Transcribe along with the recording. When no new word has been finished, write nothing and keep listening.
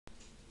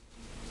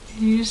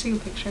Can you just take a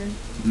picture?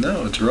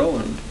 No, it's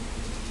rolling.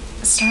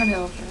 Start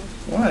over.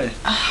 Why?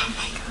 Oh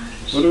my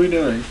gosh. What are we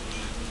doing?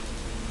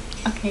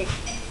 Okay.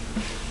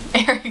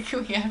 Eric,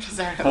 we have to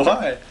start over.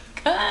 Why?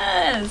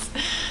 Cause.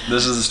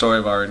 This is the story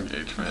of our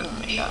engagement. Oh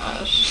my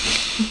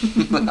gosh.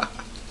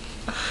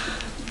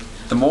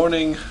 The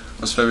morning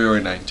was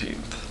February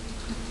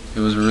 19th. It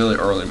was a really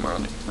early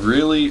morning.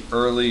 Really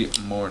early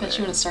morning. Bet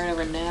you want to start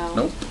over now.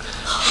 Nope.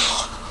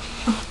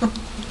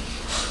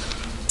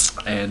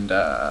 And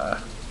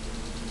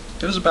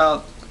it was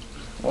about,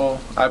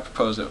 well, I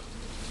proposed at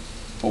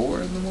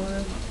 4 in the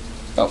morning?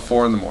 About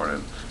 4 in the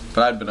morning.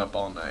 But I'd been up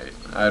all night.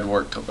 I had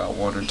worked till about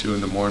 1 or 2 in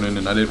the morning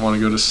and I didn't want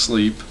to go to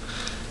sleep.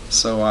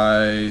 So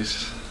I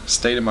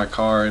stayed in my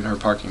car in her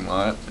parking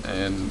lot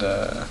and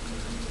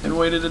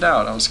waited it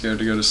out. I was scared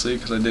to go to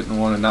sleep because I didn't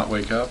want to not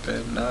wake up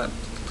and not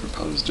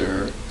propose to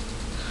her.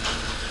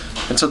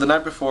 And so the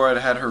night before, I'd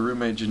had her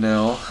roommate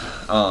Janelle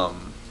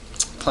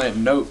plant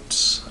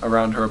notes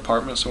around her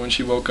apartment, so when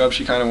she woke up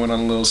she kind of went on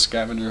a little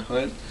scavenger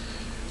hunt,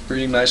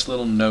 reading nice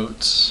little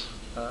notes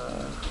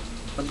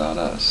about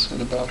us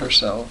and about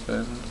herself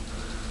and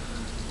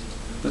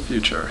the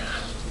future.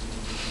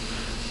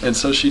 And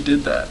so she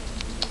did that,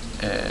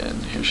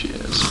 and here she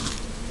is.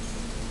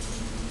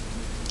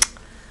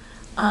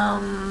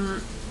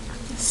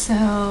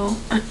 So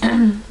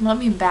let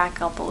me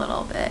back up a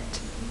little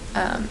bit.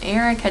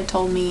 Eric had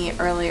told me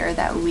earlier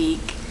that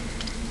week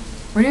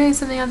we're doing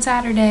something on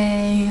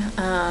Saturday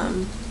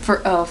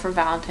for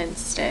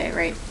Valentine's Day,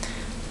 right?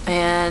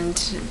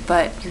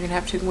 But you're gonna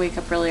have to wake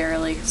up really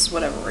early because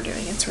whatever we're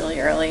doing, it's really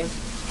early.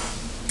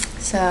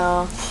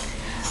 So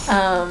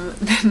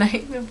the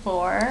night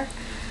before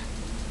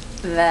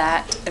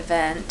that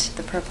event,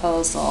 the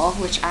proposal,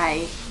 which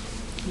I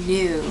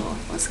knew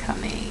was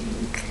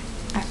coming,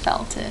 I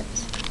felt it.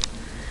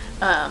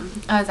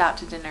 I was out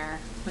to dinner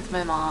with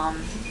my mom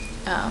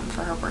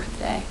for her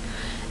birthday,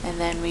 and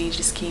then we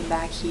just came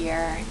back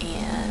here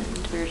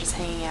and we were just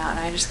hanging out, and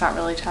I just got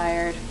really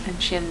tired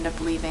and she ended up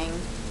leaving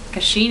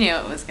because she knew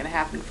it was going to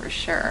happen for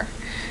sure.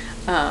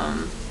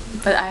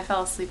 But I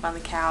fell asleep on the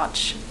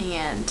couch,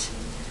 and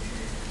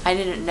I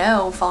didn't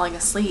know, falling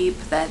asleep,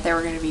 that there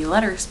were going to be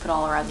letters put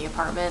all around the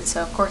apartment,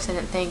 so of course I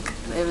didn't think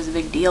it was a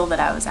big deal that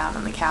I was out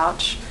on the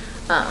couch.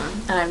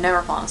 And I've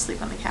never fallen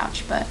asleep on the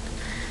couch, but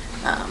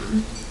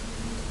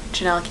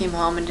Janelle came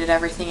home and did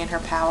everything in her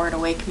power to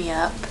wake me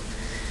up,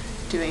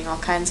 doing all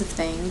kinds of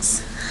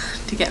things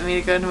to get me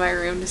to go to my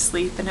room to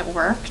sleep, and it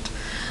worked.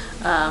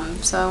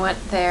 So I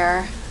went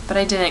there, but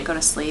I didn't go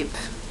to sleep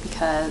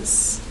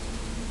because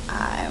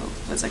I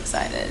was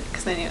excited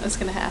because I knew it was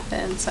going to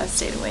happen, so I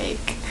stayed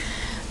awake.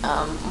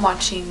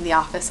 Watching The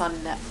Office on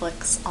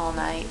Netflix all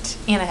night,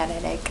 and I had a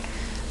headache,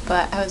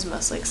 but I was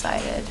mostly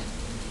excited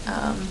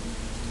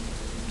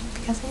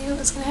because I knew it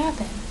was going to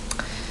happen.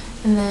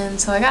 And then,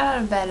 so I got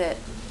out of bed at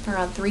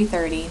around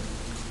 3:30,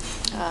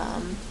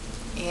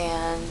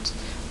 and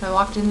when I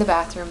walked into the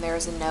bathroom, there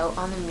was a note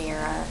on the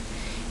mirror,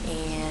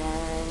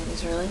 and it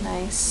was a really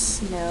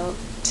nice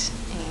note,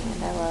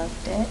 and I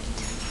loved it.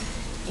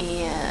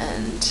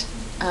 And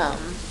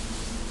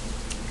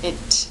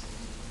it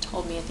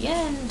told me at the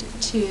end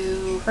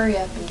to hurry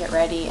up and get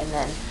ready, and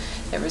then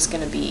there was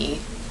going to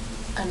be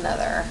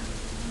another,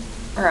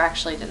 or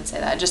actually it didn't say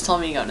that, it just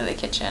told me to go into the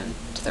kitchen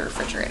to the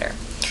refrigerator.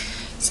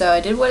 So I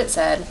did what it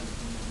said,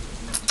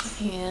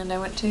 and I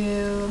went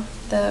to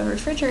the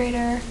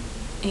refrigerator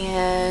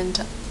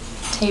and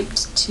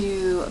taped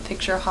to a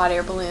picture of hot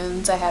air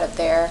balloons I had up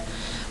there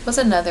was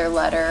another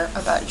letter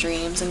about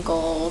dreams and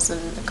goals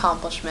and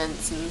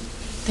accomplishments and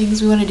things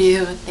we want to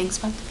do and things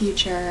about the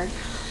future.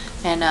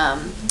 And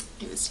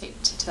it was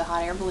taped to the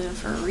hot air balloon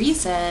for a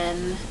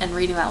reason. And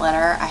reading that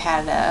letter, I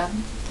had a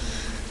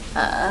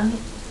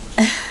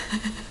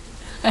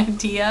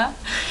idea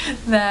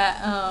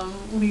that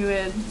we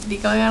would be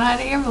going on a hot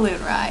air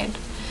balloon ride.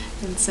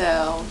 And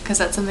so, because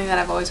that's something that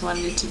I've always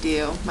wanted to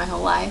do my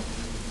whole life.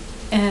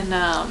 And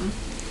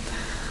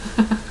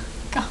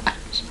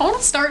gosh, I want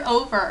to start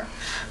over.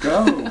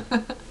 Go.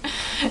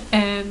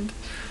 And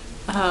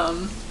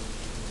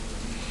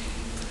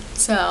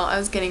so I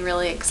was getting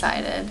really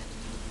excited,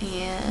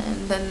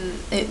 and then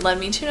it led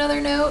me to another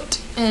note,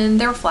 and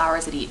there were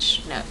flowers at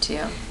each note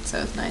too, so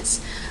it was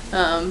nice.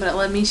 But it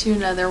led me to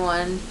another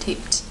one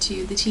taped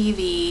to the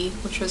TV,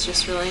 which was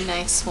just a really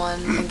nice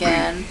one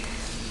again,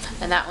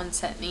 and that one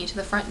sent me to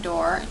the front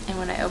door. And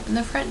when I opened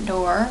the front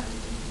door,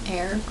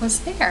 Eric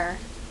was there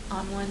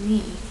on one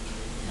knee,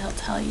 and he'll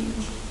tell you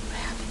what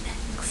happened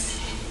next.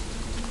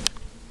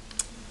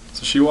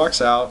 So she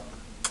walks out,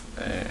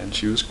 and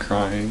she was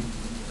crying.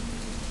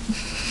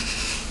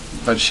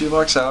 But she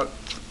walks out,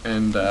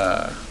 and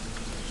I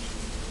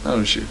don't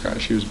know if she was crying,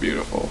 she was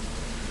beautiful.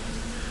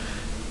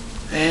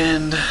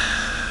 And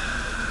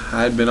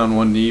I had been on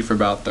one knee for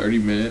about 30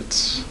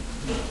 minutes.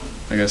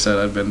 Like I said,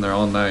 I'd been there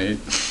all night.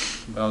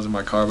 I was in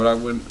my car, but I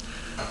went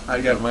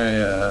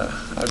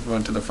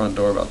to the front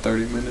door about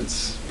 30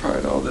 minutes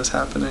prior to all this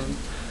happening.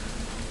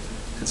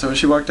 And so when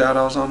she walked out,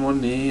 I was on one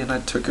knee, and I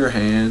took her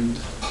hand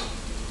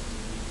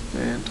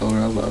and told her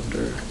I loved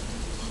her.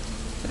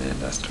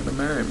 and asked her to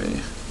marry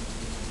me.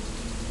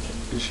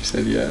 And she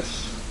said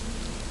yes.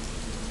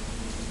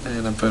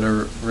 And I put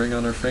a ring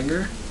on her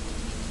finger.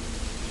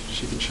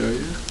 She can show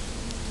you.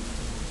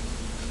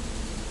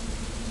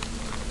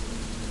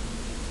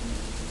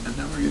 And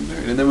now we're getting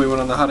married. And then we went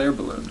on the hot air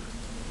balloon.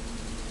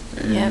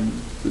 And Yep.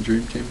 the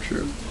dream came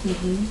true.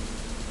 Mm-hmm.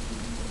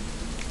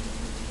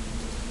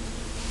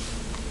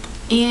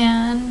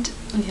 And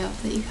we hope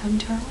that you come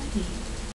to our wedding.